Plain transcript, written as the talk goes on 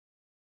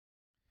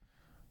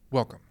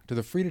Welcome to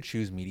the Free to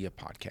Choose Media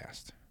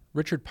podcast.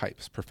 Richard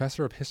Pipes,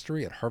 professor of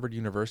history at Harvard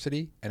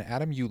University, and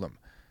Adam Ulam,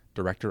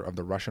 director of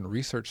the Russian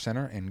Research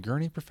Center and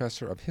Gurney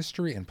professor of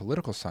history and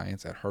political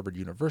science at Harvard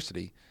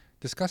University,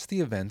 discuss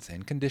the events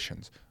and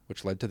conditions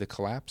which led to the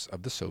collapse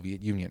of the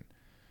Soviet Union.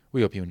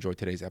 We hope you enjoyed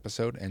today's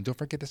episode, and don't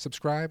forget to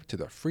subscribe to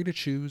the Free to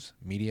Choose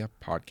Media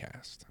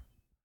podcast.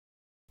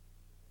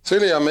 It's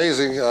really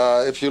amazing.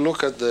 If you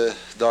look at the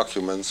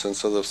documents and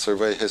sort of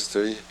survey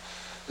history,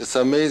 it's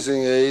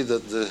amazing,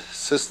 that the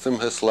system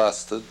has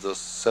lasted those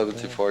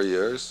 74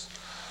 years.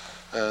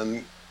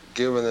 And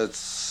given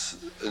its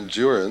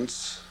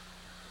endurance,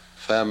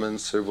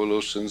 famines,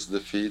 revolutions,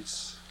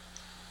 defeats,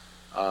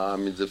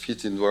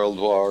 defeat in World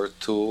War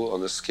II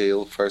on a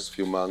scale, first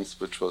few months,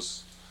 which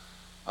was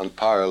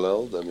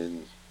unparalleled.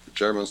 The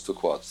Germans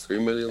took, 3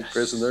 million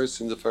prisoners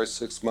in the first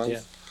 6 months?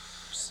 Yeah.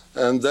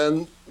 And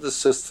then the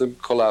system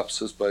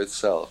collapses by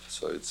itself,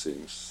 so it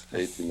seems,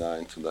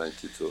 89 to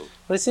 92.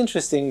 Well, it's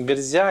interesting.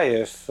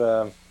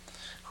 Berdiaev,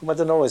 whom I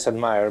don't always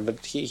admire,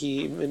 but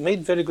he made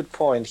a very good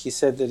point. He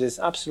said that there's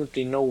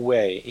absolutely no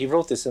way, he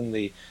wrote this in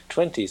the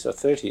 20s or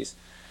 30s,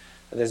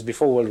 that's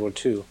before World War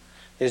II,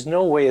 there's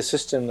no way a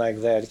system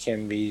like that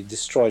can be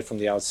destroyed from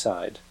the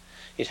outside.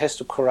 It has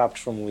to corrupt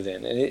from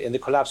within, and the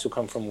collapse will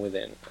come from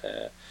within.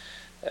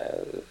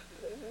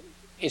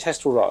 It has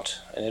to rot,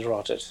 and it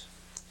rotted.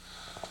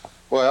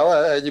 Well,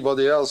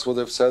 anybody else would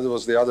have said it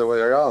was the other way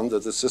around,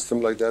 that a system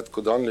like that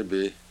could only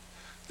be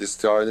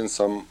destroyed in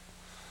some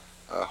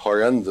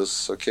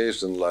horrendous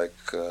occasion like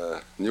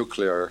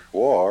nuclear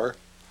war,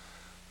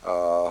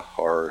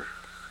 or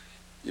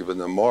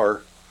even a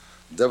more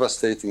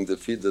devastating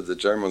defeat that the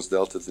Germans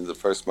dealt it in the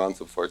first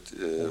month of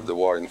the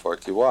war in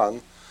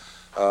 41,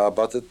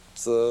 but it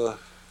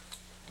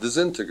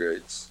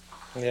disintegrates.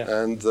 Yeah.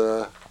 And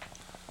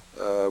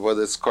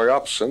whether it's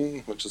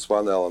corruption, which is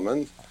one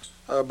element,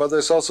 but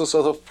there's also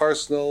sort of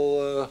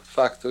personal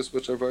factors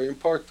which are very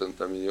important.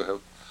 You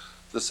have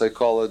the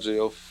psychology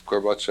of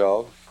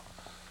Gorbachev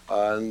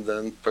and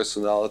then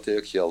personality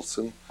of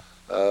Yeltsin,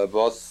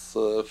 both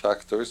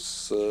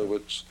factors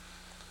which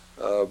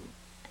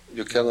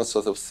you cannot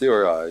sort of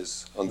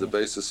theorize on the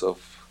basis of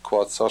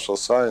social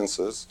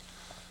sciences,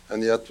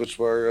 and yet which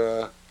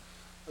were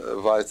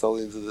vital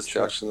in the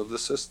destruction of the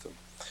system.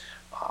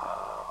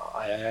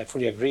 I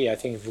fully agree. I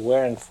think if it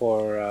weren't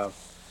for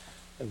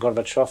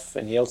Gorbachev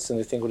and Yeltsin,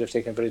 the thing would have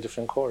taken a very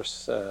different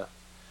course. Of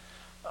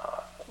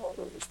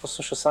course,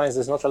 social science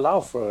does not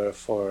allow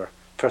for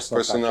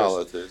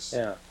personalities.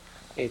 Yeah.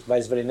 By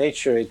its very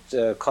nature,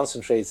 it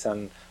concentrates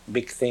on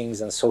big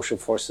things and social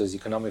forces,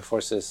 economic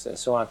forces, and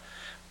so on.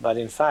 But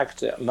in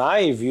fact,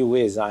 my view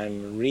is,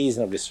 I'm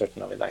reasonably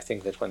certain of it. I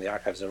think that when the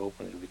archives are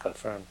open, it will be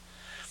confirmed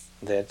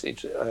that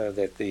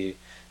that the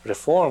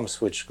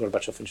reforms which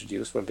Gorbachev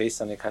introduced were based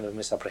on a kind of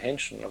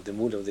misapprehension of the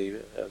mood of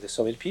the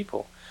Soviet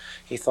people.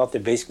 He thought they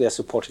basically are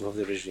supportive of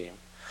the regime.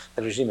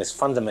 The regime is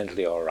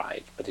fundamentally all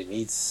right, but it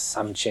needs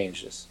some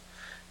changes.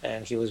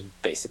 And he was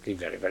basically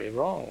very, very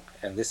wrong.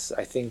 And this,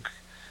 I think,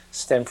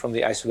 stemmed from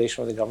the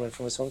isolation of the government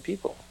from its own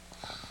people.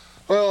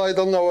 Well, I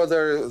don't know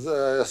whether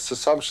the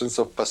assumptions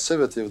of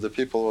passivity of the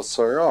people was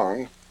so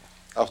wrong.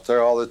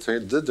 After all, it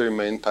did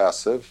remain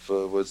passive,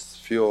 with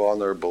few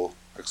honorable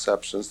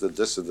exceptions, the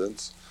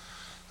dissidents.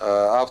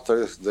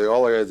 After the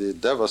already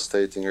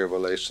devastating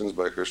revelations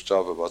by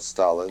Khrushchev about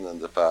Stalin and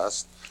the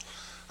past.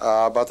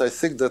 But I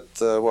think that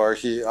where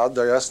he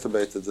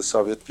underestimated the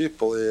Soviet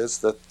people is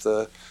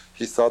that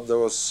he thought there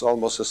was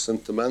almost a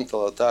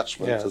sentimental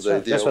attachment to the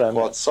idea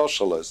of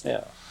socialism.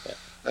 Yeah.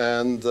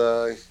 And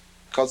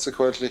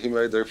consequently, he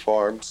made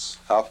reforms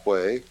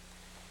halfway.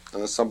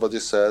 And as somebody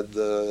said,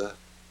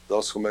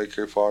 those who make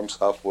reforms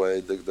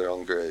halfway dig their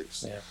own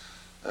graves. Yeah.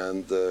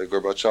 And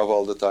Gorbachev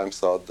all the time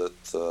thought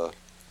that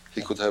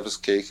he could have his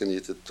cake and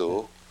eat it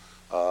too.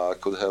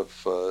 Could have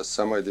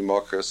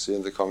semi-democracy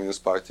and the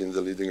Communist Party in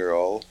the leading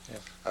role.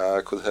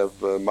 Yeah. Could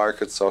have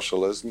market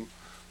socialism,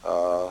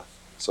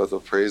 sort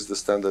of raise the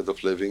standard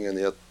of living and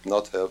yet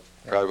not have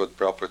private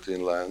property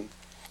in land.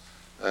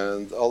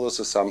 And all those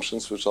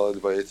assumptions, which already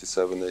by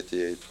 87,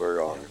 88 were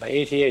wrong. By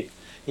 88,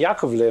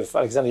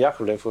 Alexander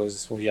Yakovlev, who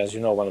is, as you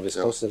know, one of his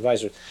closest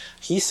advisors,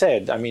 he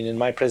said, in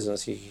my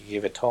presence, he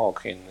gave a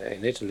talk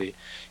in Italy,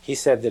 he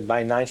said that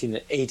by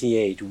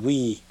 1988,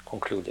 we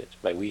concluded,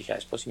 by we, I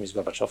suppose he means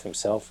Gorbachev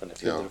himself and a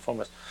few of the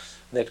reformers,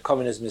 that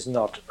communism is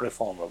not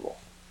reformable.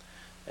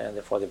 And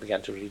therefore they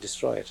began to really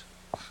destroy it.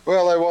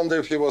 Well, I wonder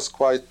if he was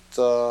quite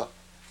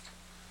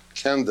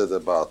candid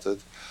about it,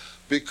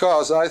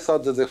 because I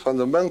thought that the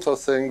fundamental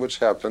thing which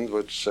happened,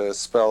 which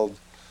spelled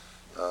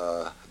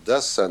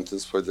death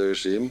sentence for the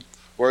regime,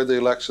 were the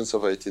elections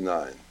of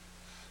 89.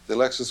 The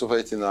elections of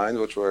 89,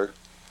 which were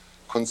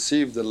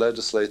conceived and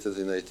legislated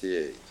in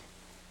 88.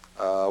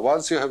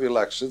 Once you have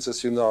elections,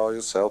 as you know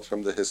yourself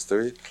from the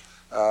history,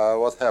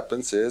 what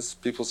happens is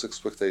people's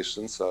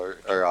expectations are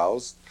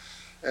aroused,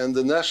 and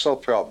the national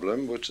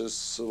problem, which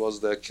was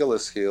the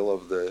Achilles heel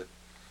of the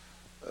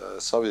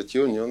Soviet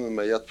Union, and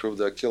may yet prove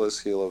the Achilles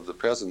heel of the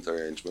present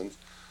arrangement,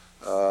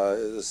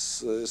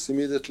 is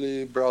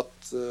immediately brought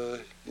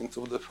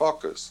into the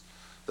focus.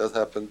 That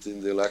happened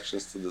in the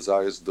elections to the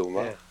Tsarist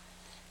Duma. Yeah.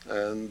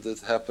 And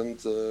it happened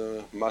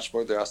much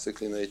more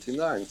drastically in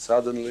 '89.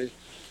 Suddenly,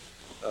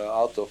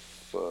 out of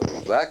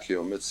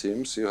vacuum, it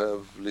seems, you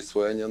have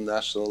Lithuanian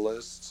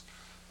nationalists,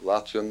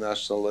 Latvian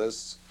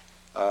nationalists.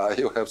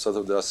 You have sort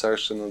of the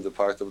assertion on the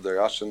part of the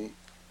Russian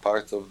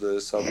part of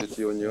the Soviet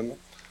Union.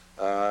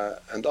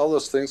 And all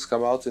those things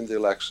come out in the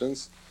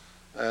elections.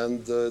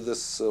 And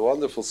this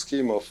wonderful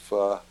scheme of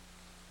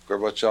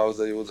Gorbachev,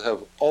 that you would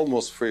have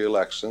almost free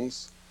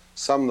elections,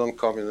 some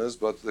non-communist,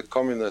 but the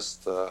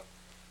communist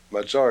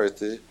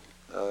majority,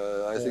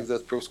 I think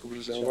that proves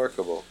completely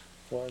unworkable.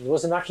 Well, it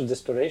was an act of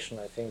desperation,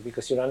 I think,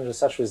 because you ran into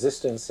such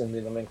resistance in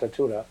the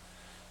nomenclatura,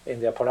 in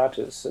the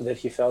apparatus, that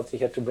he felt he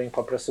had to bring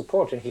popular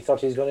support, and he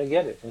thought he was going to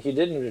get it, and he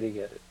didn't really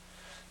get it.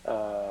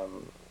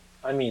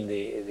 I mean,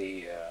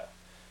 the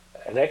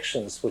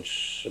elections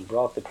which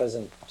brought the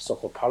present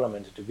so-called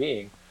parliament into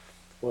being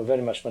were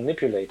very much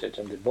manipulated,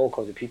 and the bulk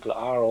of the people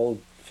are all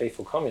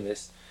faithful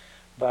communists.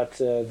 But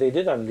they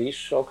did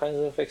unleash all kinds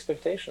of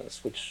expectations,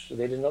 which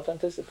they did not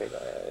anticipate.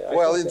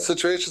 Well, in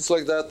situations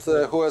like that,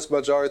 who has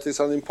majority is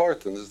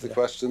unimportant. Is the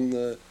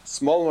question.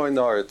 Small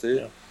minority,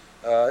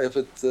 if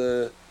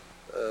it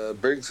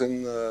brings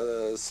in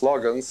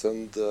slogans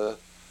and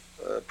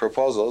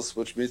proposals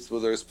which meet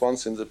with the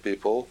response in the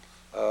people,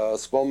 a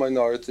small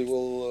minority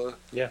will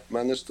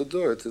manage to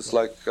do it. It's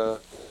like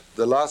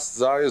the last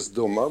Tsarist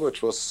Duma,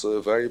 which was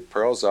very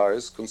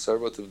pro-Tsarist,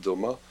 conservative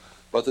Duma,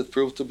 but it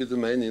proved to be the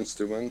main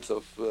instrument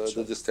of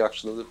the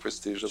destruction of the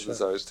prestige of the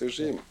Tsarist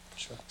regime.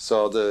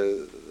 So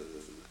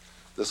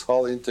this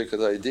whole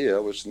intricate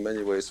idea, which in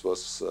many ways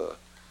was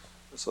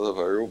sort of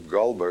a Rube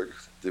Goldberg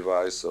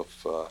device of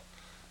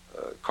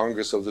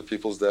Congress of the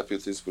People's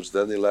Deputies, which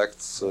then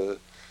elects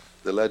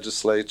the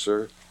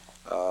legislature,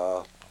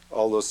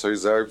 all those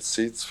reserved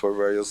seats for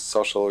various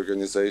social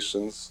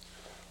organizations,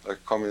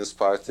 like Communist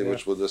Party,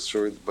 which would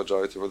assure the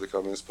majority for the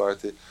Communist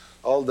Party,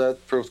 all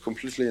that proved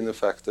completely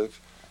ineffective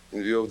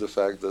in view of the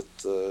fact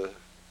that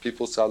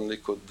people suddenly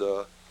could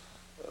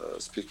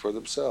speak for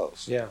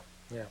themselves.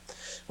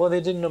 Well,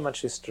 they didn't know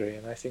much history,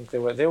 and I think they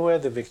were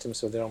the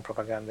victims of their own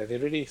propaganda. They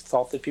really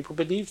thought that people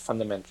believed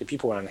fundamentally.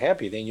 People were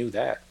unhappy, they knew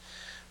that,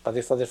 but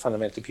they thought that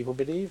fundamentally people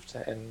believed.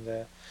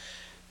 And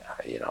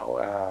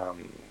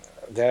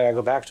there I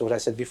go back to what I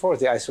said before,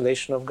 the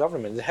isolation of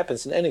government. It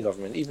happens in any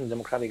government, even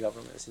democratic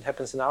governments. It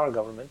happens in our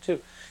government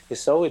too. You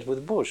saw it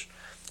with Bush.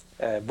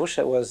 Bush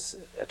was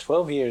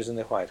 12 years in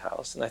the White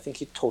House, and I think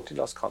he totally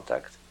lost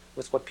contact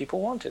with what people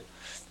wanted.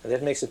 And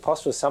that makes it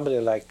possible for somebody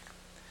like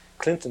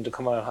Clinton to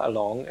come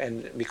along,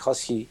 and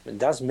because he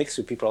does mix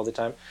with people all the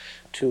time,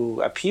 to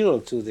appeal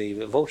to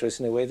the voters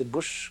in a way that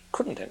Bush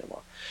couldn't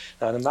anymore.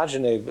 Now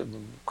imagine a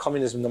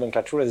communism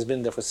nomenclatura that's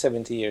been there for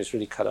 70 years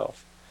really cut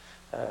off.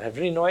 I have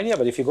really no idea,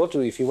 but if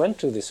you went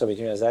to the Soviet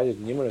Union, as I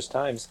did numerous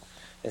times,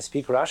 and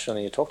speak Russian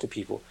and you talk to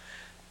people,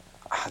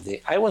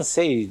 I won't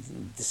say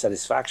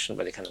dissatisfaction,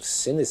 but a kind of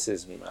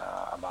cynicism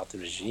about the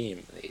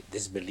regime. They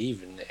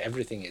disbelieve in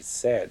everything it's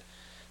said.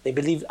 They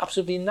believed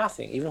absolutely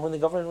nothing, even when the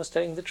government was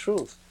telling the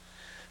truth.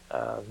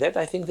 That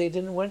I think they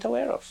weren't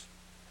aware of.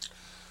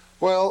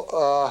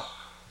 Well,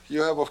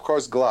 you have, of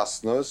course,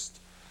 glasnost,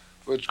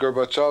 which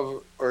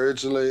Gorbachev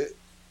originally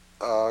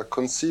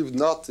conceived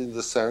not in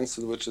the sense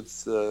in which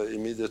it's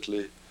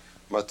immediately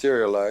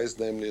materialized,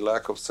 namely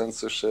lack of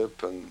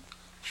censorship and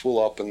full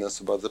openness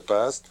about the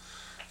past,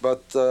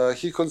 but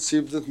he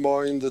conceived it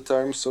more in the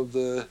terms of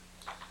the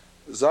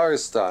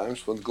Tsarist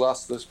times, when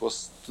glasnost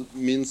was to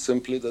mean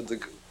simply that the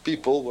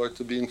people were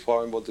to be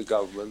informed what the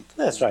government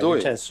was doing.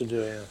 It tends to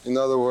do, In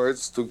other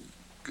words, to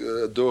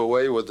do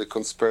away with the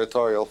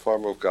conspiratorial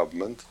form of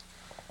government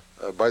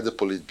by the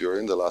Politburo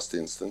in the last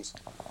instance,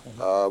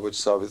 which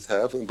Soviets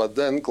have. But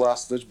then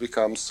glasnost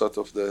becomes sort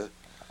of the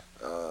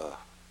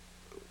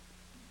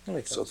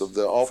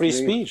opening, free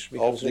speech,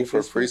 opening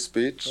for free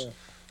speech.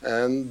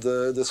 And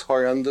this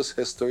horrendous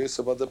histories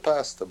about the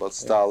past, about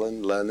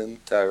Stalin, Lenin,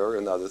 terror,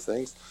 and other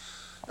things.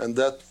 And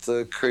that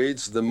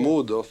creates the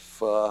mood of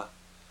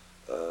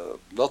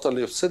not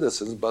only of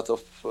citizens, but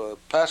of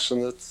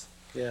passionate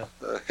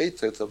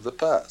hatred of the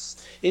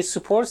past. It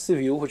supports the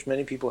view which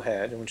many people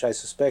had, and which I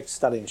suspect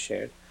Stalin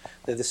shared,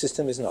 that the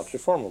system is not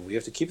reformable. You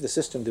have to keep the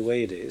system the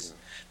way it is,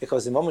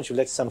 because the moment you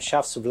let some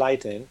shafts of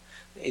light in,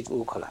 it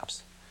will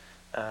collapse.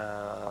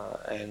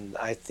 And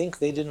I think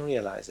they didn't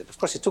realize it. Of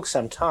course, it took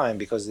some time,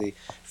 because the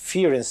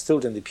fear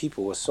instilled in the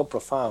people was so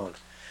profound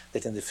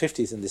that in the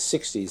 50s and the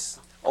 60s,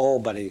 all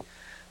but a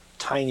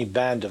tiny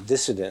band of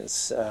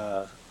dissidents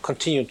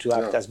continued to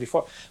act as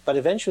before. But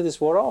eventually this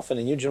wore off, and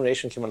a new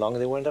generation came along,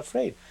 and they weren't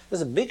afraid.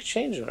 There's a big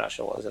change in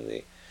Russia was in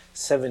the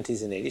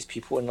 70s and 80s.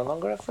 People were no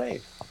longer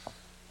afraid.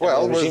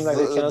 Well, with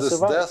this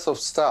death of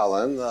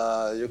Stalin,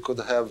 you could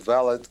have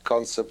valid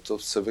concept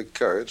of civic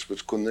courage,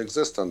 which couldn't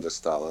exist under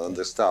Stalin.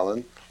 Under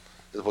Stalin,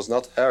 it was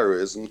not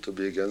heroism to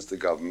be against the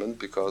government,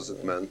 because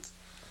it meant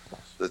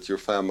that your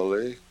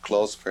family,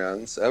 close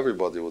friends,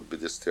 everybody would be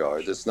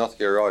destroyed. It's not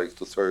heroic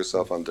to throw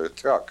yourself under a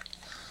truck.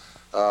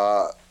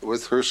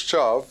 With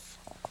Khrushchev,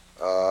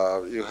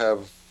 you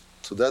have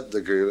to that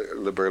degree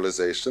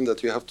liberalization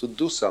that you have to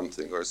do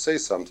something or say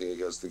something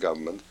against the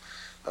government,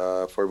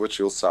 for which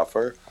you'll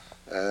suffer,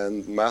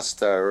 and mass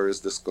terror is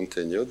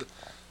discontinued.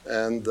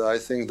 And I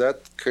think that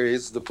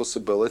creates the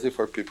possibility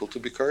for people to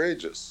be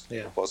courageous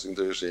opposing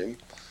the regime.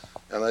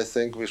 And I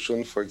think we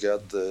shouldn't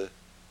forget the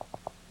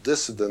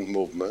dissident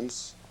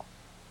movements,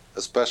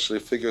 especially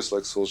figures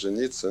like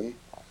Solzhenitsyn,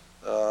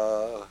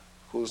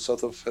 who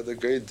sort of had a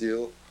great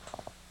deal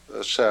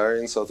share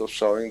in sort of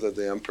showing that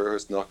the emperor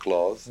is not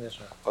clothed,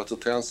 or to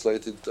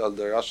translate it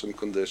under Russian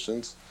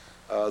conditions,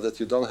 that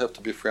you don't have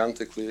to be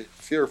frantically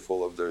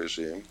fearful of the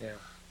regime,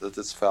 that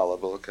it's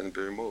fallible, can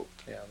be removed.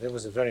 Yeah, that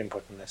was a very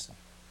important lesson.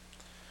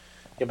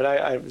 Yeah, but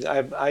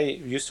I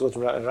used to go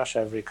to Russia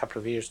every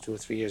couple of years, 2 or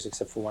 3 years,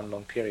 except for one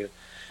long period,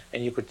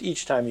 and you could,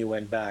 each time you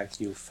went back,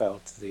 you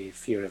felt the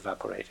fear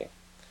evaporating.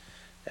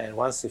 And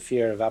once the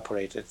fear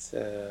evaporated,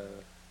 there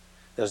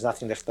was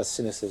nothing left but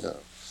cynicism.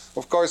 Yeah.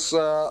 Of course,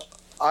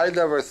 I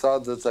never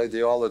thought that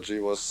ideology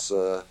was,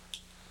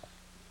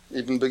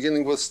 even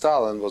beginning with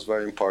Stalin, was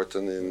very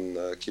important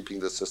in keeping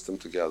the system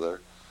together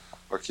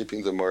or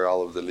keeping the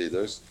morale of the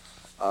leaders.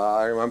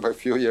 I remember a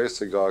few years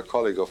ago, a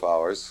colleague of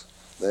ours,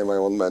 name I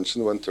won't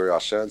mention, went to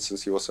Russia, and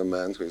since he was a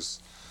man who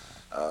is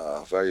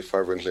very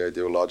fervently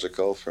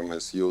ideological, from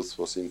his youth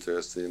was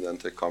interested in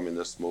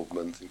anti-communist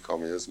movement, in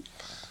communism,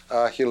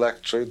 he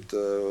lectured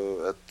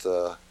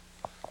at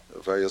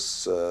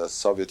various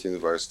Soviet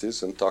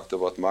universities and talked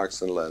about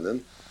Marx and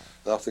Lenin.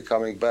 And after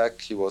coming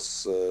back, he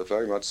was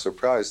very much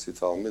surprised. He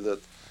told me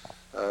that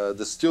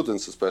the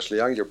students, especially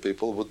younger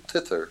people, would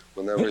titter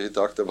whenever he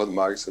talked about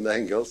Marx and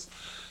Engels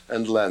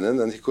and Lenin,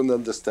 and he couldn't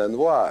understand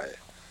why.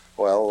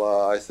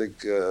 Well, I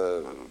think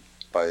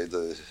by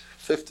the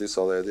 50s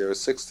already, or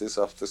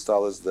 60s, after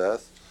Stalin's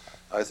death,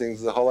 I think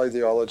the whole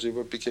ideology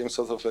became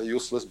sort of a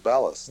useless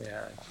ballast.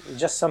 Yeah,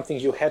 just something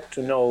you had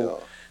to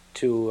know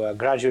to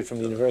graduate from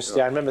the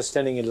university. I remember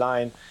standing in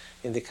line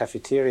in the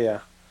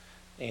cafeteria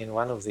in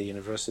one of the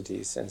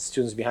universities, and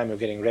students behind me were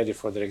getting ready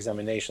for their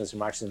examinations in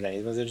Marx and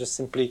Lenin. They're just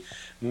simply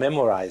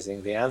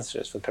memorizing the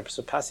answers for the purpose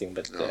of passing,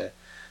 but there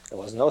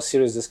was no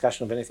serious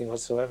discussion of anything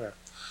whatsoever.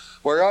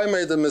 Where I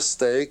made a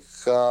mistake,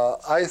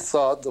 I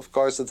thought, of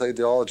course, that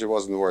ideology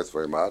wasn't worth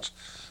very much,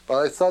 but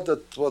I thought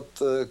that what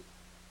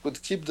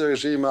would keep the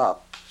regime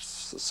up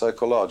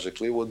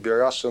psychologically would be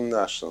Russian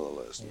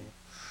nationalism.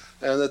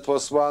 And it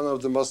was one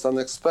of the most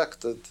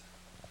unexpected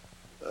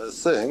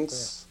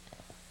things,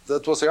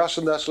 that was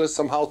Russian nationalism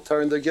somehow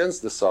turned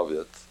against the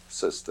Soviet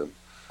system,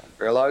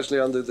 largely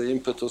under the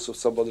impetus of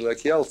somebody like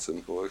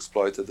Yeltsin, who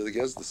exploited it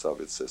against the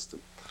Soviet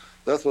system.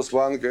 That was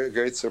one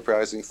great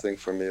surprising thing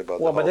for me about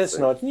the whole Well, but that's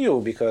thing. not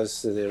new,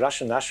 because the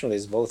Russian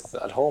nationalists, both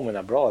at home and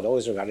abroad,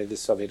 always regarded the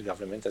Soviet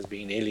government as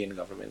being an alien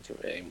government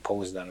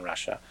imposed on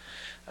Russia,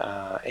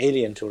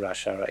 alien to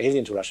Russia,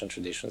 alien to Russian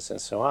traditions,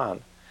 and so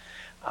on.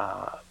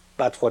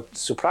 But what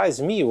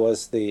surprised me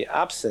was the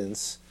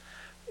absence,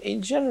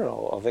 in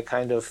general, of a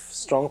kind of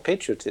strong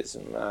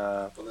patriotism.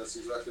 Well, that's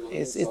exactly what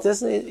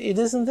It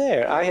isn't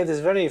there. I had this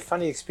very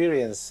funny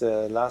experience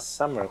last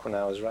summer when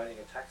I was riding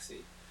a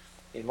taxi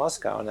in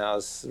Moscow, and I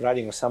was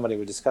riding with somebody,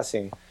 we were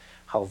discussing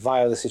how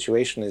vile the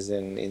situation is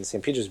in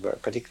St.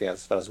 Petersburg, particularly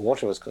as far as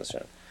water was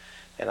concerned.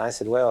 And I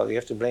said, well, you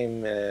have to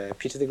blame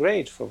Peter the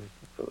Great for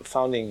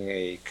founding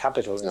a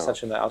capital in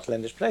such an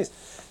outlandish place.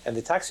 And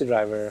the taxi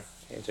driver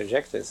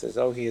interjected, says,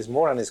 oh, he has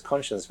more on his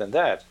conscience than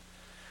that.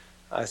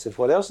 I said,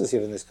 what else does he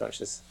have on his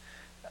conscience?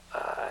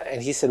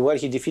 And he said, well,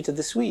 he defeated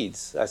the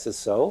Swedes. I said,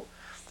 so?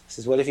 He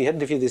says, well, if he hadn't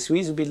defeated the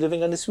Swedes, we'd be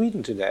living under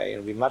Sweden today,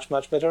 and we'd be much,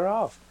 much better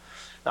off.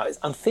 Now, it's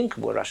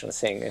unthinkable Russians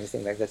saying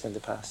anything like that in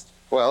the past.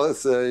 Well,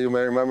 you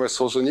may remember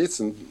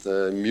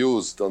Solzhenitsyn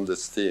mused on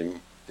this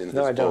theme in his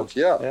book. Don't.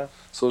 Yeah.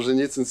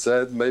 Solzhenitsyn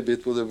said maybe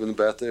it would have been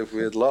better if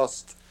we had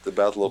lost the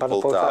Battle of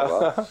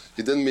Poltava.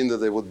 He didn't mean that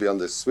they would be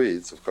under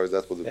Swedes. Of course,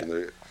 that would have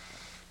been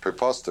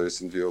preposterous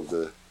in view of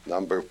the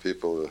number of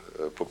people,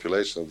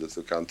 population of the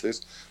two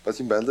countries. But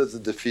he meant that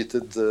it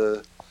defeated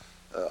the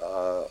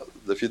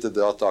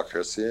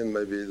autocracy, and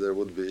maybe there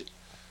would be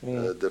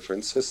a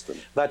different system.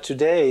 But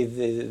today,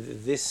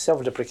 this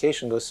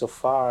self-deprecation goes so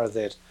far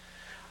that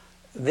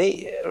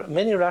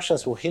many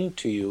Russians will hint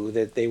to you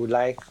that they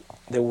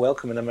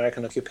welcome an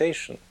American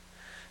occupation.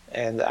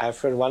 And I've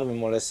heard one of them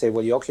more or less say,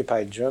 well, you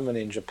occupied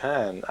Germany and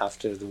Japan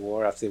after the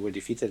war, after they were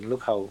defeated, and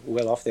look how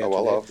well off they are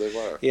today. Well off they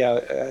were.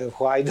 Yeah,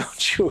 why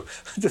don't you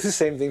do the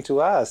same thing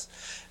to us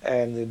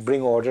and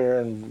bring order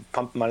and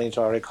pump money into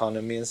our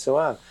economy and so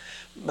on?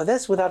 But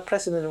that's without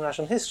precedent in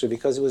Russian history,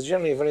 because it was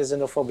generally a very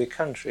xenophobic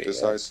country.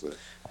 Precisely.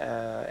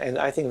 And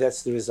I think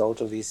that's the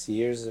result of these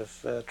years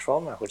of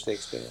trauma which they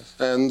experienced.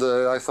 And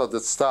I thought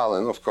that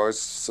Stalin, of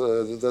course,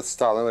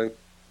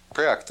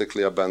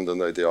 practically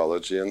abandoned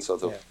ideology and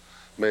sort of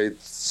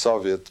made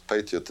Soviet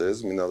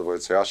patriotism, in other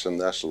words, Russian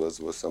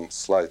nationalism, with some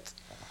slight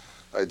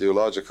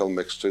ideological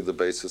mixture, the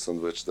basis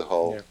on which the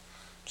whole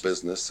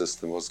business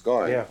system was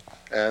going.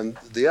 And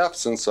the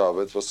absence of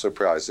it was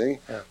surprising.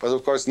 But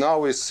of course, now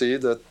we see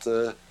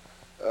that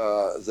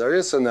there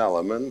is an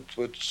element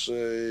which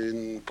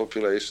in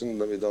population,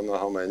 we don't know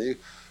how many,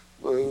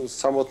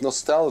 somewhat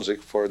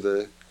nostalgic for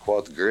the,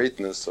 quote,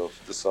 greatness of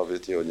the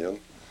Soviet Union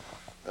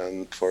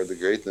and for the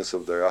greatness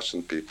of the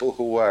Russian people,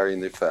 who were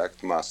in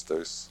effect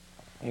masters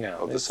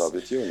of the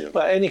Soviet Union.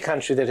 Well, any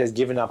country that has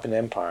given up an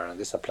empire, and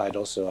this applied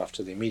also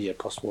after the immediate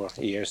post-war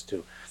years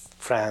to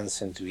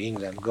France and to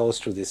England, goes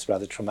through this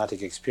rather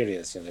traumatic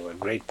experience. You know, they were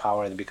great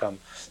power and become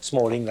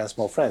small England,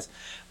 small France.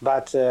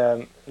 But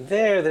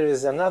there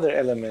is another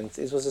element.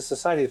 It was a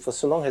society that for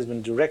so long has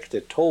been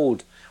directed,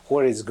 told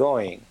where it's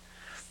going,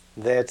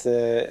 that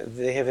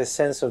they have a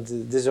sense of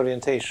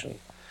disorientation.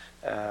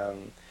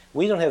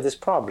 We don't have this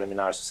problem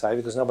in our society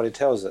because nobody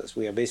tells us.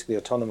 We are basically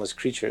autonomous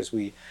creatures.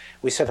 We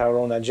set our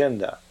own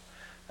agenda.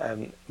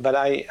 But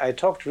I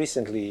talked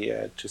recently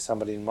to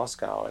somebody in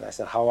Moscow, and I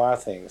said, how are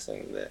things?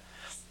 And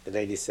the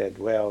lady said,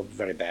 well,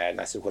 very bad.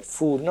 And I said, what,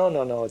 food?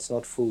 No, it's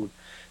not food.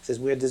 She says,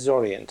 we're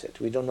disoriented.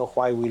 We don't know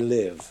why we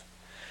live.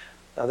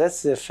 Now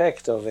that's the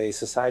effect of a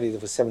society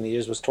that for 70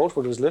 years was told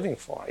what it was living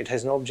for. It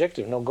has no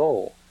objective, no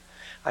goal.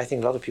 I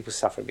think a lot of people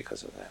suffer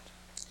because of that.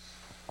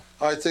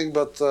 I think,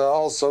 but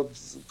also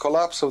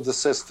collapse of the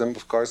system,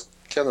 of course,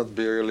 cannot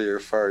be really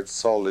referred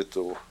solely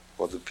to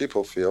what the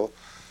people feel.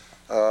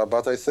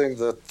 But I think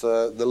that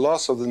the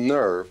loss of the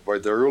nerve by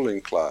the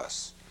ruling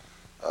class,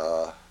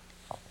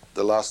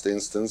 the last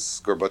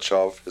instance,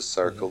 Gorbachev, his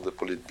circle, the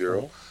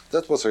Politburo,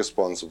 that was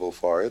responsible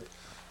for it.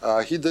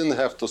 He didn't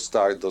have to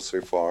start those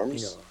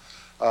reforms.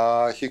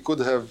 He could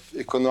have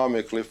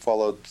economically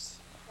followed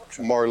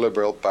more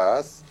liberal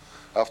path.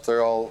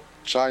 After all,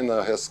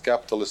 China has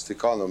capitalist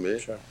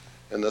economy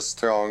and a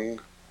strong,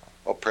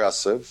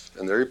 oppressive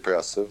and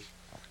repressive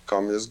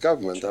communist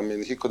government. I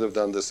mean, he could have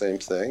done the same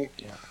thing.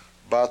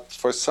 But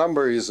for some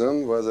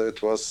reason, whether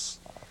it was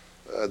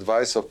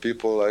advice of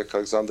people like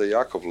Alexander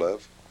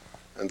Yakovlev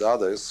and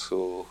others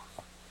who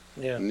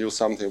knew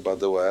something about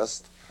the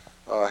West,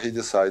 he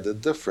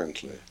decided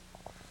differently.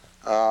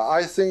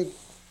 I think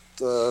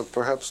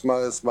perhaps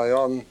it's my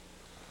own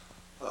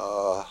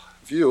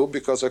view,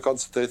 because I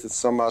concentrated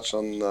so much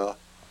on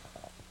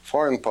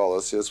foreign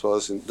policy as well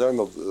as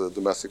internal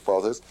domestic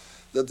politics,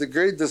 that the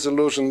great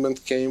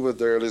disillusionment came with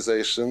the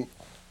realization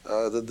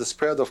that the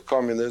spread of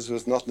communism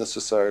was not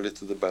necessarily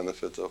to the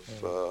benefit of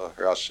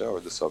Russia or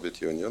the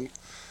Soviet Union.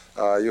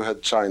 You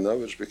had China,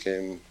 which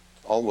became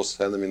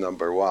almost enemy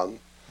number one.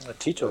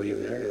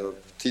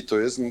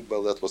 Titoism,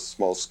 well, that was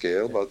small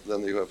scale, but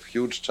then you have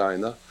huge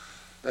China.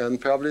 And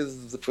probably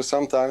for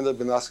some time they've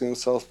been asking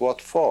themselves,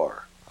 what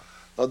for?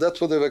 Now that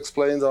would have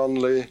explained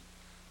only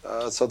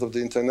sort of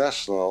the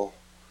international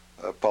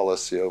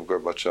policy of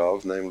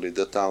Gorbachev, namely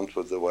détente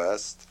with the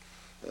West,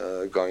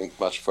 going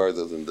much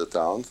further than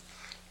détente.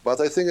 But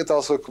I think it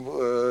also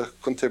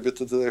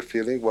contributed to their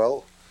feeling,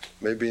 well,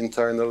 maybe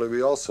internally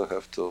we also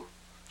have to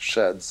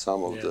shed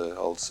some of the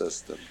old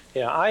system.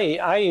 Yeah,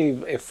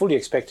 I fully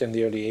expected in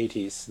the early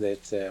 80s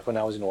that when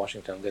I was in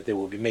Washington that there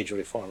would be major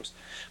reforms,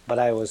 but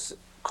I was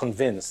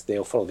convinced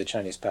they'll follow the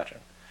Chinese pattern.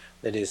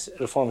 That is,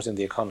 reforms in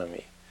the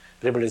economy,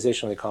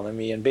 liberalization of the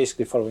economy, and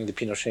basically following the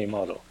Pinochet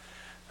model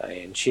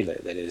in Chile,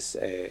 that is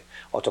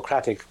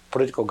autocratic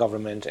political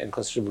government and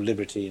considerable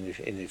liberty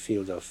in the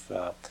field of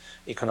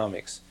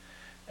economics.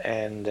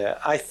 And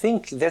I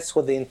think that's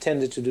what they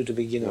intended to do to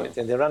begin with.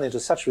 And they ran into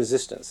such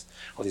resistance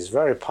of these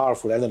very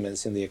powerful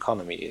elements in the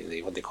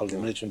economy, what they call the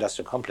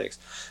military-industrial complex,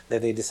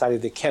 that they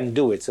decided they can't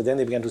do it. So then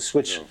they began to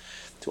switch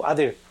to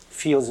other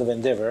fields of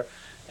endeavor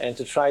and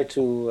to try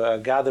to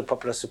gather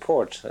popular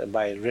support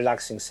by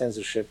relaxing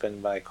censorship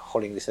and by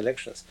holding these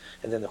elections.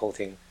 And then the whole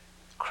thing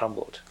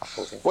crumbled.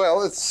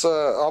 Well, it's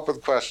an open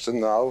question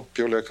now,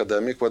 purely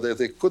academic, whether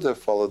they could have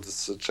followed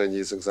this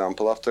Chinese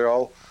example. After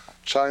all,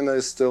 China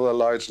is still a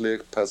largely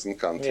peasant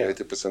country,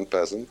 80%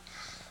 peasant.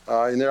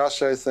 In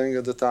Russia, I think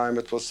at the time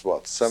it was,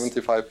 what,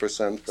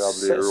 75%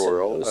 probably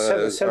rural.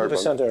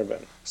 70%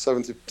 urban.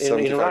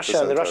 75% in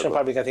Russia, the Russian urban.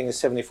 Republic, I think, is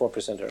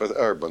 74% urban. But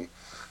urban.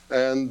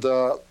 And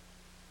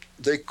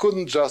they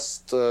couldn't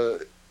just do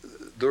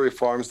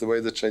reforms the way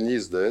the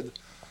Chinese did,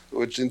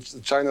 which in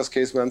China's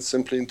case meant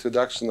simply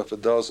introduction of a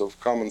dose of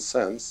common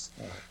sense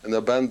and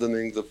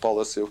abandoning the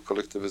policy of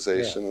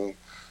collectivization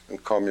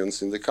and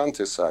communes in the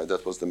countryside.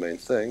 That was the main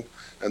thing.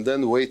 And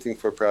then waiting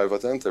for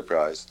private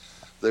enterprise.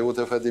 They would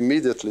have had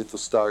immediately to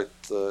start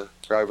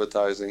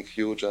privatizing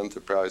huge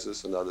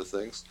enterprises and other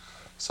things,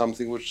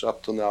 something which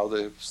up to now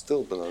they've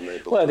still been unable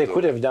to do. Well, they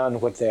could have done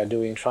what they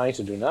are trying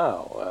to do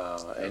now,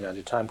 and at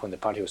the time when the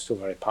party was still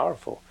very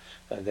powerful,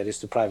 that is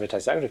to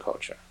privatize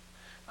agriculture.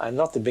 And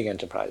not the big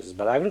enterprises,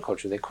 but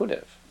agriculture they could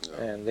have,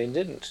 and they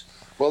didn't.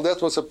 Well,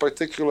 that was a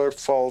particular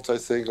fault, I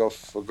think, of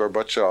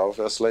Gorbachev.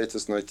 As late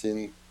as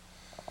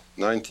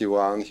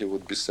 1991, he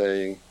would be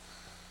saying,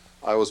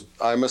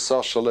 I'm a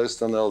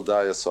socialist and I'll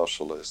die a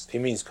socialist. He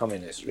means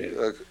communist,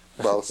 really.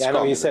 Well, I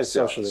know he said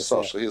socialist.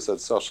 He said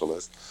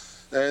socialist.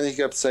 And he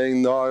kept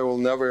saying, no, I will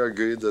never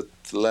agree that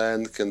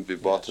land can be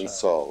bought and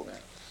sold. Yeah.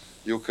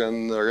 You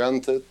can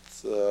rent it,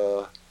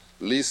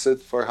 lease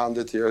it for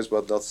 100 years,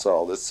 but not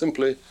sold. It's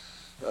simply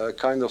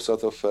kind of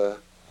sort of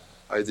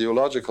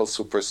ideological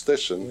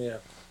superstition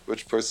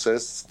which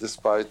persists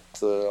despite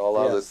all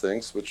other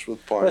things, which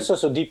would point... Well, it's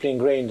also deeply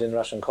ingrained in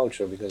Russian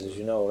culture because, as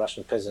you know,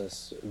 Russian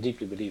peasants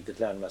deeply believe that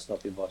land must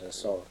not be bought and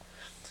sold.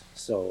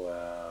 So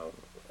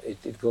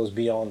it goes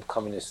beyond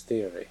communist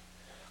theory.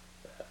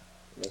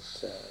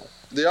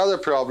 The other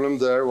problem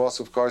there was,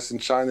 of course, in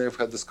China you've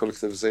had this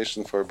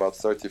collectivization for about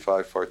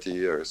 35, 40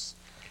 years.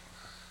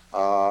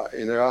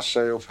 In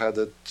Russia you've had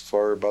it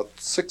for about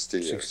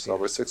 60 years,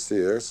 over 60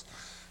 years.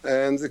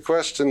 And the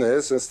question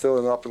is, and still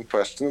an open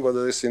question,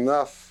 whether there's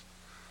enough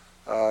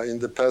in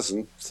the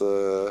peasant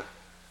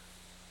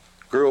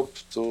group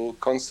to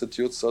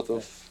constitute sort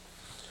of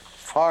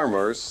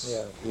farmers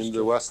in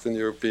the Western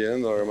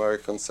European or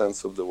American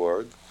sense of the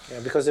word. Yeah,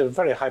 because a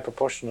very high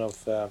proportion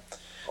of the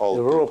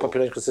rural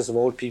population consists of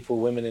old people,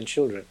 women and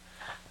children.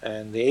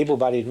 And the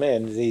able-bodied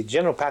men, the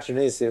general pattern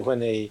is that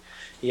when a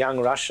young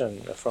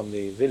Russian from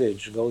the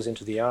village goes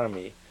into the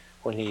army,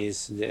 when he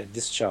is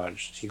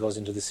discharged, he goes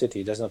into the city,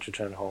 he does not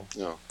return home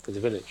to the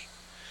village.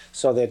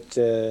 So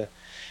that,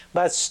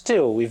 but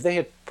still, if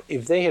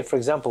they had, for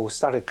example,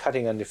 started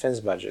cutting on defense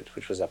budget,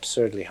 which was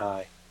absurdly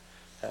high,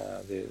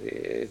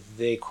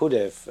 they could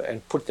have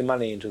and put the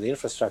money into the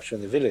infrastructure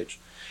in the village.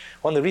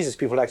 One of the reasons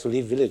people like to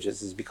leave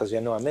villages is because there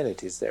are no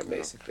amenities there,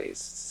 basically.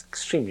 It's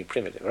extremely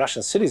primitive.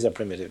 Russian cities are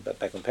primitive, but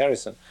by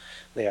comparison,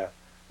 they are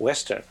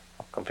Western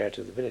compared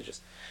to the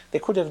villages. They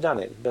could have done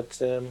it, but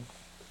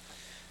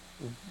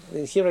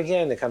here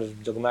again, the kind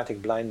of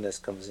dogmatic blindness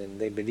comes in.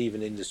 They believe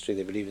in industry,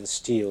 they believe in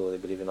steel, they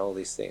believe in all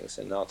these things,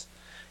 and not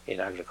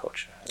in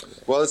agriculture.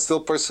 Well, it still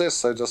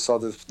persists. I just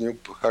heard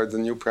the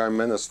new prime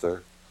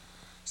minister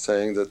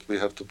saying that we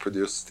have to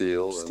produce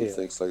steel. And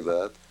things like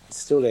that. It's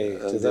still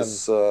to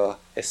them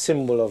a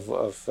symbol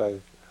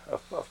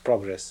of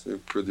progress. You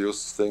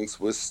produce things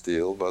with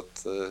steel, but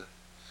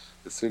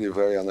it's really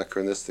very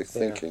anachronistic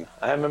thinking.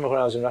 I remember when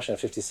I was in Russia in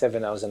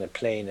 '57, I was on a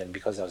plane, and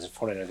because I was a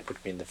foreigner, they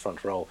put me in the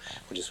front row,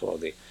 which is where all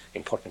the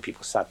important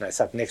people sat. And I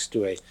sat next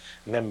to a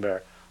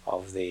member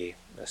of the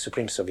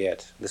Supreme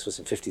Soviet. This was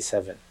in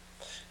 '57.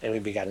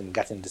 And we got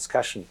in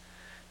discussion.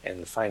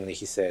 And finally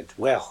he said,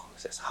 well,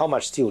 how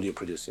much steel do you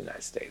produce in the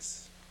United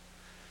States?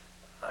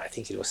 I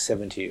think it was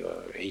 70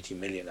 or 80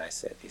 million, I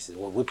said. He said,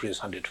 well, we produce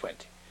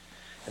 120.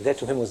 And that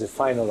to him was the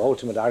final,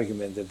 ultimate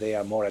argument that they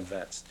are more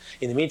advanced.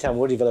 In the meantime,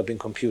 we're developing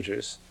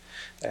computers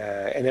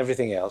and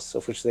everything else,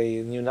 of which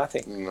they knew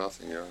nothing.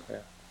 Nothing, yeah.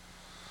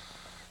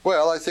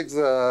 Well, I think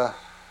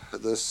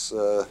this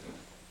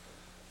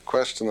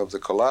question of the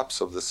collapse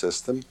of the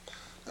system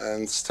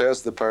and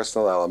stirs the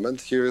personal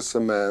element. Here is a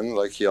man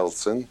like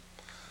Yeltsin,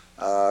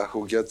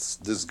 who gets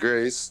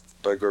disgraced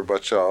by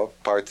Gorbachev,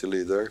 party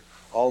leader,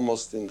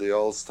 almost in the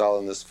old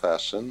Stalinist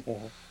fashion,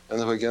 and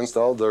who, against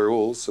all the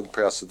rules and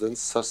precedents,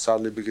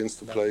 suddenly begins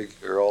to play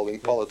a role in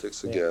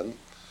politics again.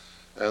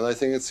 And I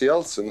think it's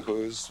Yeltsin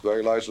who is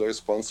very largely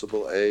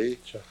responsible,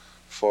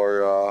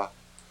 for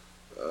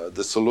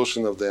the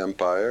solution of the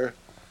empire,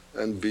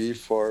 and B,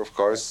 for, of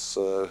course,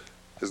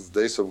 his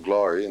days of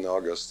glory in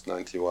August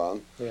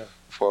 '91,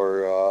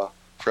 for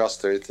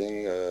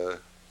frustrating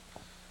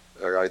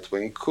a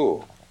right-wing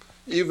coup.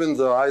 Even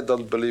though I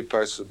don't believe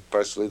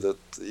personally that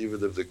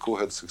even if the coup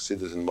had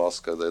succeeded in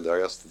Moscow, they'd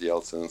arrested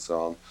Yeltsin and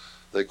so on,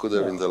 they could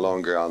have in the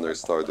long run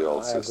restored the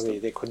old system. I agree,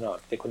 they could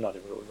not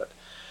have ruled.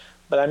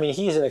 But I mean,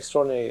 he's an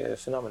extraordinary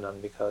phenomenon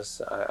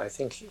because I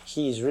think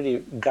he's really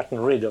gotten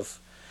rid of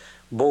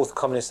both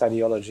communist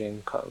ideology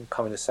and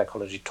communist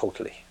psychology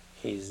totally.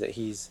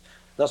 He's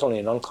not only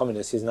a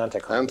non-communist, he's an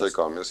anti-communist.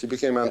 Anti-communist. He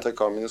became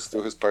anti-communist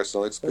through his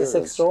personal experience.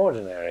 It's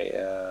extraordinary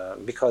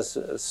because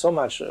so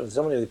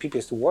many of the people he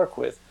used to work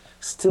with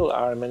still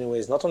are in many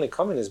ways not only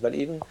communists, but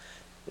even,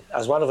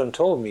 as one of them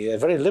told me, a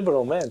very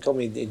liberal man told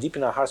me, deep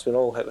in our hearts we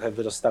all have a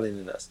bit of Stalin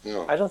in us.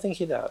 I don't think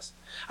he does.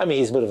 I mean,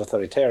 he's a bit of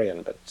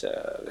authoritarian, but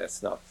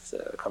that's not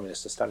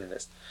communist or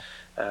Stalinist.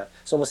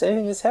 So almost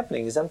anything that's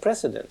happening is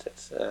unprecedented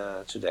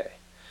today.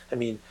 I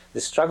mean,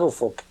 the struggle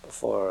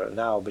for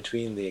now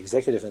between the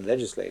executive and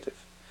legislative,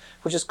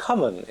 which is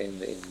common in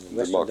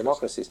Western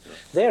democracies,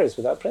 there is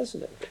without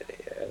precedent,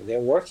 really. They're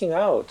working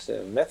out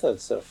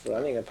methods of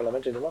running a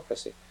parliamentary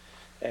democracy.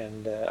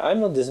 And I'm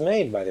not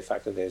dismayed by the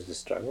fact that there's this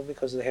struggle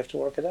because they have to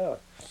work it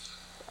out.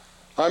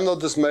 I'm not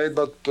dismayed,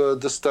 but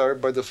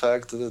disturbed by the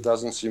fact that there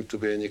doesn't seem to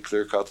be any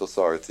clear-cut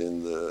authority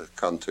in the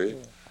country.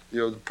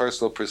 You have the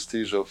personal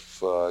prestige of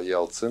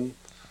Yeltsin,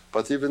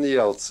 but even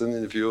Yeltsin,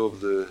 in view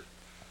of the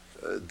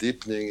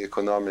deepening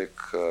economic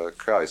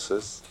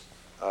crisis,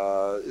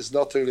 is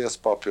not really as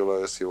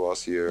popular as he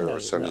was here or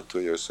 72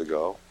 years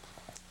ago.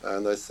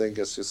 And I think,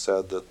 as you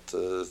said,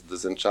 that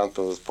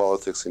disenchantment with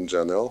politics in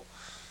general,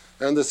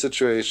 and the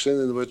situation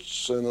in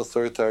which an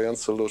authoritarian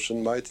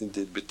solution might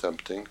indeed be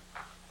tempting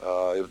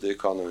if the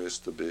economy is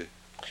to be improved.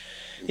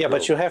 Yeah,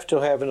 but you have to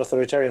have an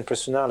authoritarian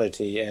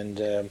personality,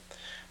 and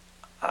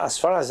as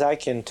far as I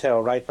can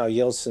tell, right now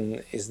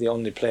Yeltsin is the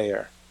only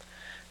player.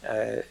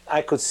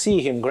 I could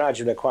see him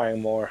gradually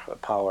acquiring more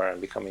power and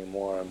becoming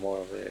more and more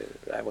of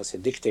a, I won't say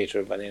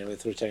dictator, but an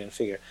authoritarian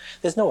figure.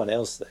 There's no one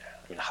else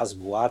there. I mean,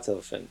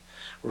 Hasbuatov and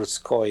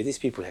Rutskoy, these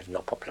people have no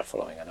popular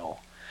following at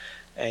all.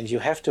 And you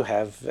have to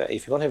have,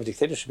 if you don't have a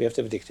dictatorship, you have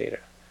to have a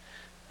dictator.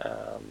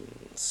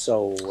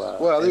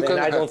 Well, and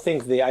I don't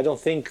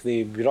think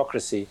the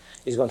bureaucracy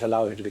is going to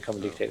allow him to become a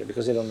dictator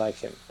because they don't like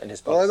him and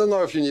his policy. Well, I don't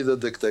know if you need a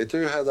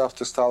dictator. You had,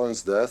 after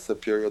Stalin's death, a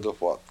period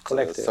of what?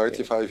 Collective,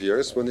 35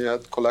 years when you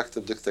had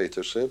collective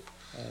dictatorship,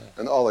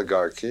 an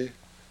oligarchy,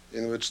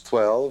 in which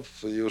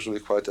 12, usually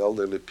quite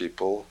elderly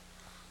people,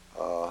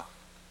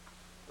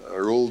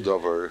 ruled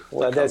over the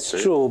country. That's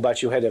true,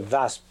 but you had a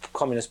vast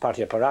Communist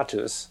Party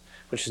apparatus,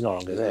 which is no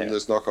longer there. And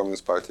there's no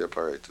Communist Party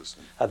apparatus.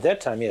 At that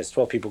time, yes,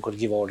 12 people could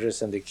give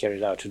orders and they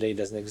carried out. Today it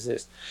doesn't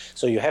exist.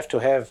 So you have to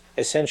have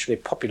essentially a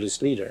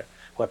populist leader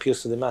who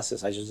appeals to the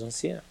masses. I just don't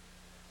see him.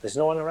 There's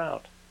no one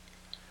around.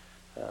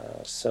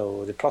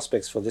 So the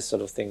prospects for this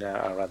sort of thing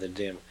are rather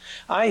dim.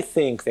 I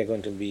think they're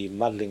going to be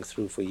muddling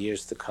through for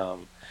years to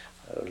come,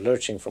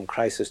 lurching from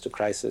crisis to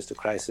crisis to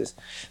crisis.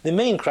 The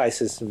main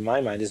crisis, in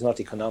my mind, is not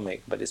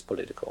economic, but it's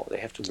political. They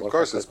have to work. Of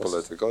course, it's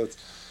political.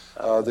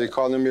 The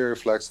economy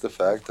reflects the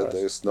fact that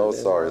there is no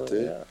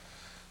authority.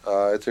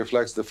 It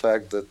reflects the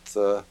fact that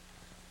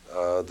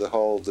the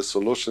whole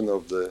dissolution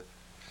of the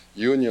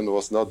union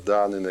was not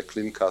done in a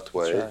clean-cut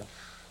way. That's right.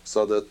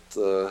 So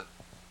that,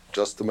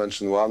 just to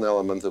mention one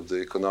element of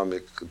the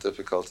economic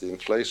difficulty,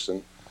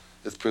 inflation,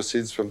 it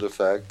proceeds from the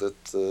fact that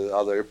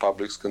other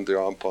republics can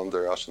draw upon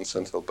the Russian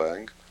central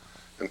bank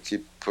and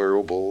keep the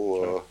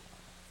ruble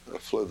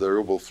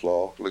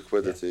flow,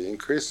 liquidity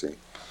increasing.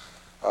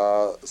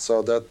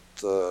 So that,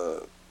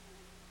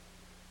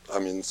 I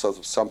mean, sort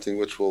of something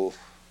which will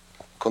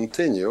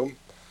continue.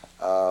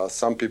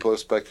 Some people have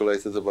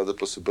speculated about the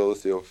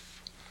possibility of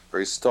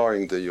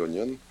restoring the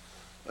union,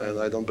 and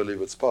I don't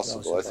believe it's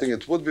possible. I think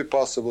it would be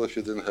possible if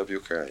you didn't have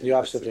Ukraine. You're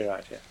absolutely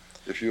right, yeah.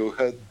 If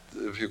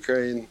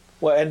Ukraine...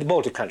 Well, and the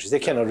Baltic countries, they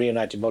cannot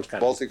reunite the Baltic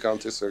countries. Baltic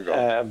countries are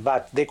gone.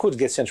 But they could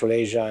get Central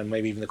Asia and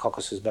maybe even the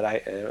Caucasus, but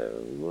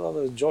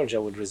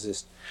Georgia would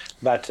resist.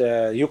 But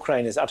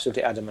Ukraine is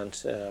absolutely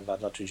adamant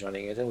about not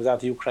rejoining it, and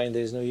without Ukraine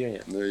there is no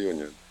union. No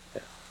union.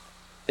 Yeah.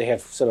 They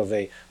have sort of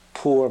a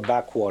poor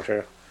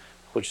backwater,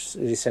 which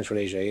Central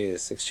Asia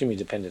is, extremely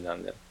dependent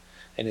on them.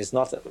 And it's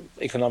not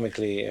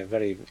economically a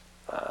very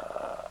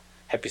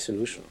happy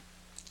solution.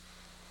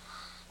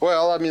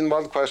 Well, I mean,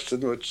 one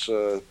question which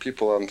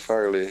people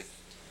unfairly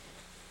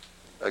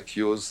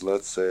accuse,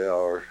 let's say,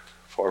 our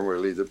former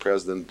leader,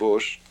 President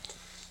Bush,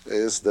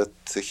 is that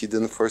he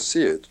didn't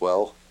foresee it.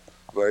 Well,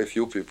 very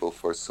few people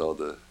foresaw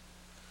the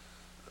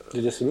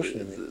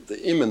dissolution.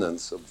 The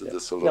imminence of the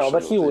dissolution. No,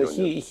 but of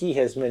he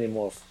has many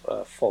more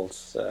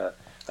faults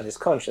on his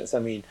conscience. I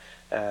mean,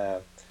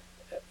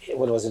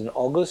 what was it, in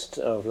August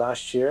of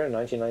last year,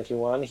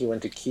 1991, he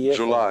went to Kiev.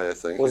 July, I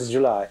think. It was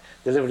July.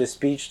 Delivered a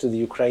speech to the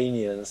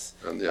Ukrainians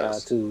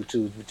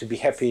to be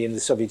happy in the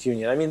Soviet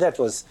Union. I mean, that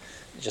was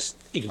just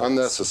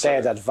ignorance,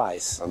 bad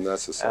advice.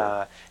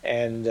 Unnecessary.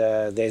 And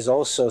there's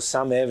also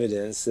some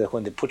evidence that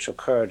when the putsch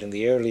occurred in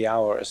the early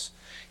hours,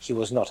 he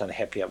was not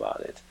unhappy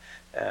about it.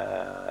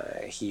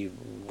 He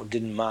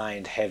didn't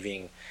mind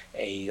having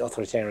an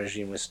authoritarian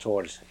regime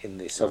restored in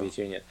the Soviet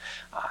Union.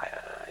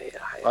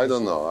 I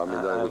don't know. I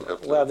mean, I would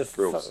have to have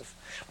proofs.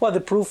 Well,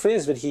 the proof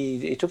is that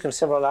it took him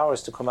several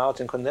hours to come out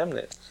and condemn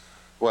it.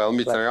 Well,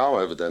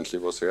 Mitterrand evidently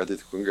was ready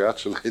to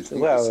congratulate him.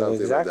 Well, something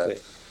exactly. like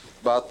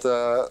that. But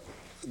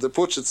the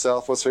putsch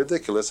itself was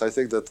ridiculous. I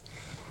think that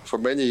for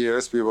many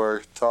years we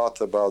were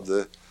taught about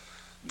the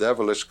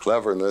devilish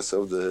cleverness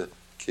of the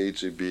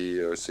KGB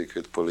or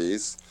secret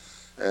police.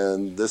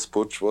 And this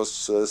putsch was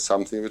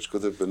something which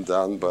could have been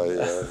done by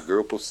a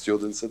group of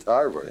students at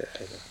Harvard.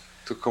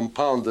 To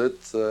compound it,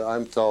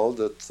 I'm told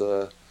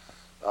that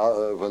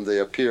when they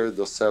appeared,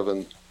 the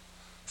 7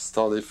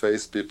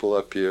 stony-faced people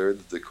appeared,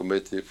 the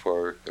Committee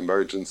for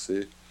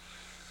Emergency,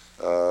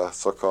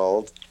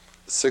 so-called.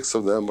 6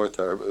 of them were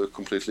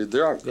completely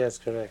drunk. Yes,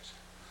 correct.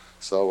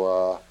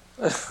 So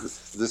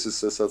this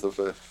is a sort of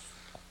a...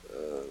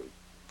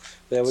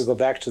 There we go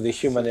back to the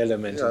human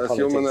element in politics.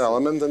 Human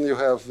element, and you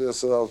have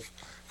this sort of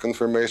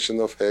confirmation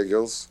of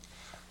Hegel's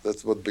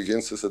that what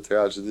begins as a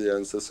tragedy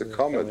ends as a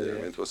comedy. I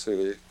mean, it was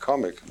really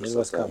comic. It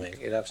was comic.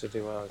 It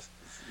absolutely was.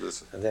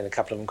 And then a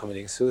couple of them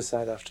committing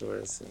suicide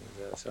afterwards.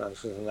 And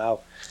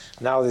so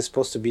now they're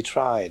supposed to be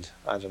tried.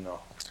 I don't know.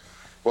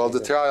 Well, the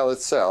trial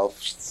itself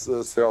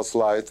throws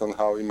light on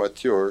how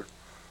immature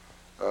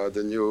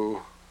the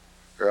new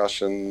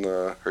Russian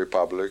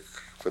Republic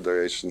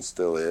Federation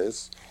still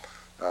is.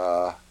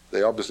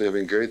 They obviously have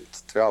in great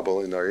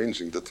trouble in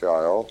arranging the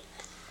trial.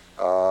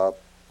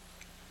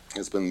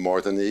 It's been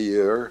more than a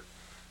year,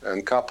 and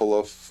a couple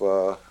of,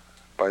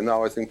 by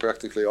now I think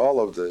practically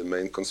all of the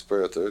main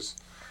conspirators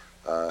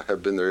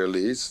have been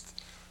released.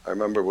 I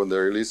remember when they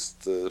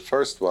released the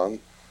first one,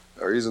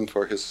 a reason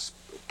for his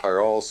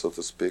parole, so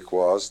to speak,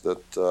 was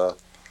that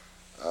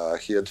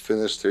he had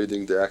finished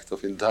reading the act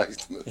of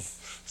indictment.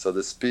 So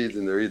the speed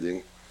in the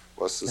reading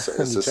was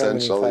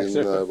essential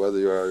in whether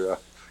you are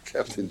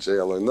kept in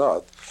jail or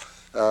not.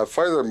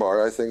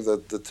 Furthermore, I think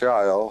that the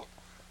trial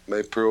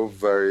may prove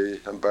very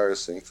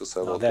embarrassing to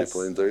several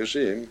people in the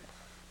regime,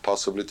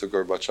 possibly to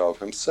Gorbachev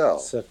himself.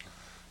 Certainly.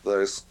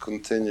 There is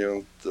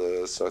continued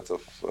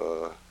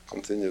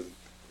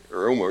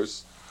rumors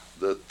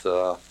that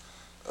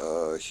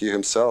he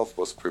himself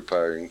was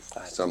preparing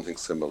something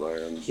similar.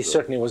 And he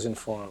certainly was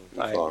informed.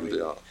 I agree.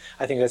 Yeah.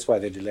 I think that's why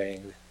they're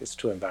delaying. It's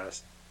too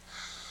embarrassing.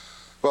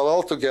 Well,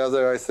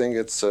 altogether, I think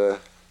it's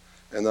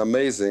an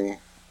amazing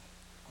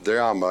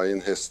drama in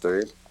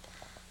history,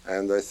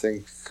 and I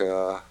think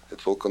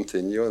it will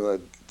continue.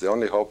 And the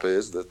only hope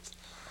is that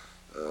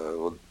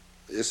what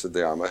is a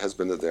drama, has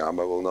been a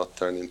drama, will not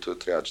turn into a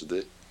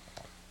tragedy,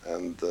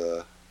 and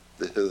the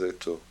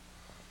hitherto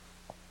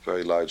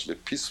very largely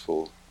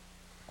peaceful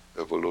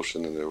evolution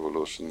and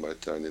revolution might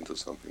turn into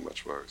something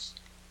much worse.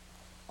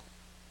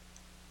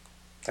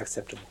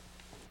 Acceptable.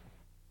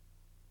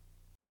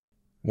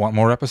 Want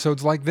more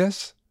episodes like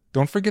this?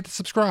 Don't forget to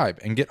subscribe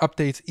and get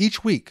updates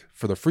each week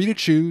for the Free to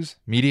Choose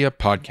Media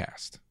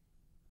Podcast.